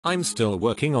I'm still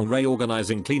working on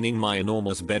reorganizing cleaning my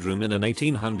enormous bedroom in an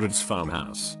 1800s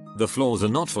farmhouse. The floors are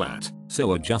not flat,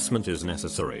 so adjustment is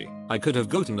necessary. I could have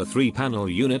gotten a 3-panel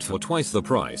unit for twice the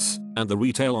price, and the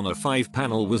retail on a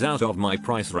 5-panel was out of my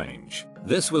price range.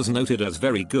 This was noted as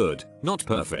very good, not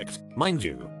perfect, mind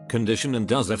you, condition, and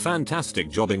does a fantastic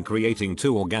job in creating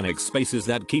 2 organic spaces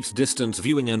that keeps distance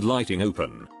viewing and lighting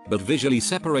open, but visually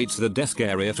separates the desk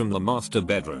area from the master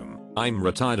bedroom. I'm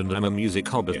retired and I'm a music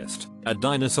hobbyist, a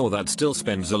dinosaur that still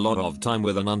spends a lot of time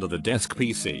with an under the desk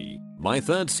PC. My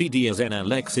third CD is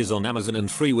NLX is on Amazon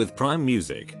and free with Prime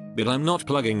Music, but I'm not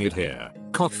plugging it here.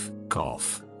 Cough,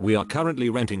 cough. We are currently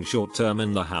renting short term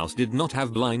and the house did not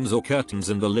have blinds or curtains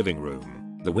in the living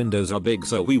room. The windows are big,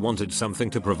 so we wanted something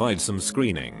to provide some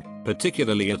screening,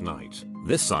 particularly at night.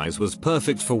 This size was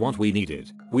perfect for what we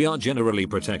needed. We are generally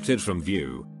protected from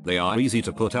view. They are easy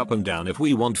to put up and down if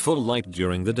we want full light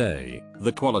during the day.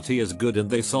 The quality is good and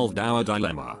they solved our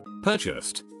dilemma.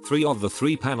 Purchased 3 of the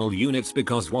 3-panel units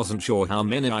because wasn't sure how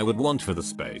many I would want for the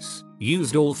space.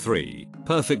 Used all 3.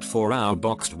 Perfect for our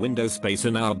boxed window space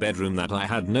in our bedroom that I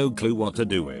had no clue what to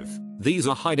do with. These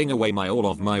are hiding away all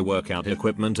of my workout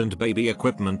equipment and baby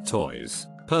equipment toys.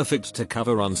 Perfect to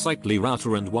cover unsightly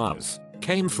router and wires.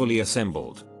 Came fully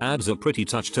assembled. Adds a pretty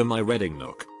touch to my reading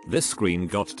nook. This screen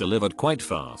got delivered quite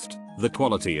fast. The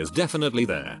quality is definitely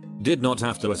there. Did not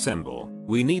have to assemble.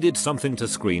 We needed something to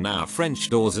screen our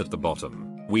French doors at the bottom.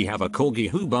 We have a corgi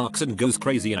who barks and goes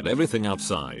crazy at everything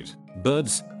outside.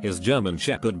 Birds, his German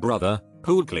Shepherd brother,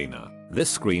 pool cleaner. This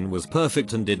screen was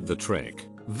perfect and did the trick.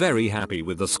 Very happy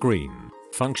with the screen.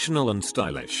 Functional and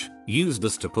stylish. Use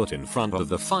this to put in front of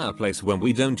the fireplace when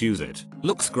we don't use it.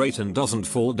 Looks great and doesn't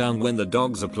fall down when the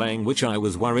dogs are playing, which I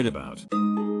was worried about.